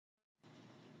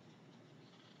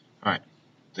Alright,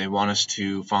 they want us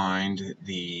to find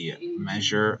the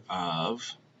measure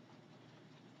of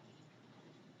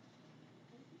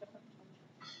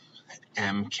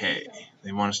MK.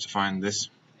 They want us to find this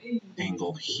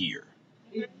angle here.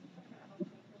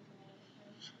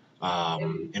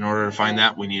 In order to find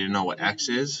that, we need to know what X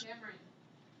is.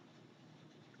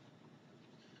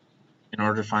 In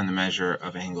order to find the measure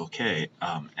of angle K,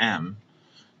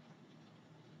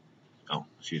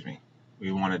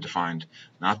 we wanted to find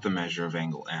not the measure of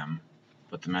angle M,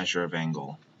 but the measure of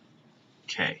angle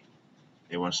K.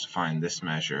 They want us to find this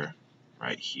measure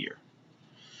right here.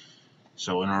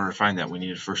 So in order to find that, we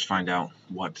need to first find out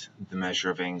what the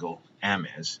measure of angle M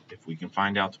is. If we can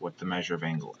find out what the measure of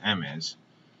angle M is,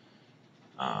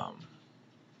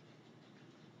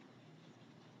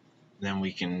 then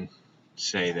we can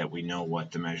say that we know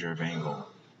what the measure of angle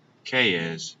K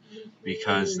is,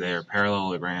 because they are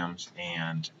parallelograms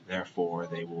and therefore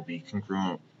they will be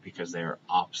congruent because they are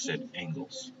opposite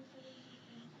angles.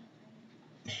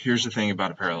 Here's the thing about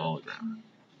a parallelogram.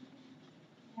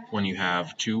 When you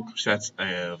have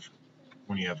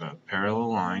when you have a parallel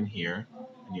line here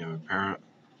and you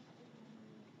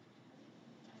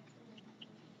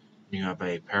have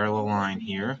a parallel line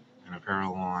here and a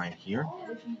parallel line here,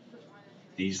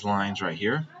 these lines right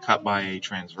here cut by a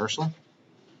transversal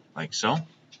like so,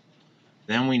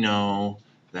 then we know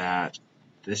that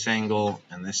this angle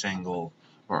and this angle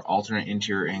are alternate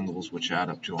interior angles which add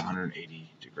up to 180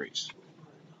 degrees.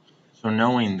 So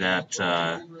knowing that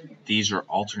these are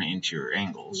alternate interior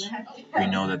angles, we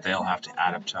know that they'll have to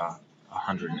add up to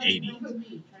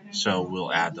 180. So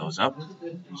we'll add those up.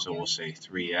 So we'll say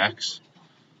 3x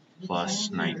plus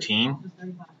 19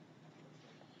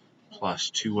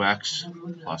 plus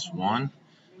 2x plus 1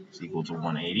 is equal to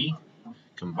 180.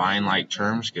 Combine like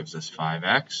terms gives us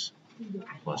 5x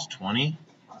plus 20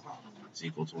 is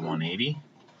equal to 180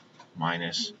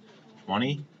 minus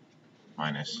 20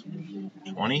 minus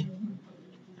 20,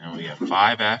 and we have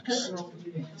 5x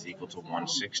is equal to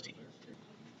 160.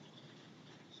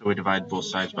 So we divide both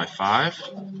sides by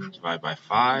 5, divide by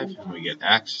 5, and we get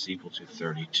x is equal to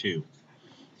 32.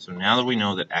 So now that we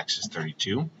know that x is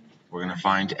 32, we're going to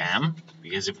find m,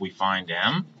 because if we find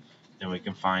m, then we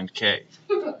can find k.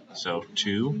 So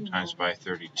 2 times by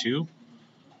 32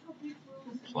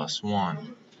 plus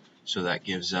 1. So that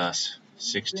gives us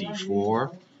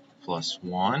 64 plus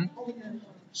 1.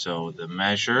 So the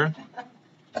measure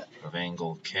of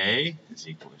angle K is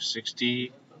equal to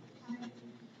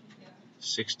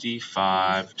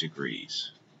 65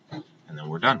 degrees. And then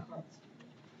we're done.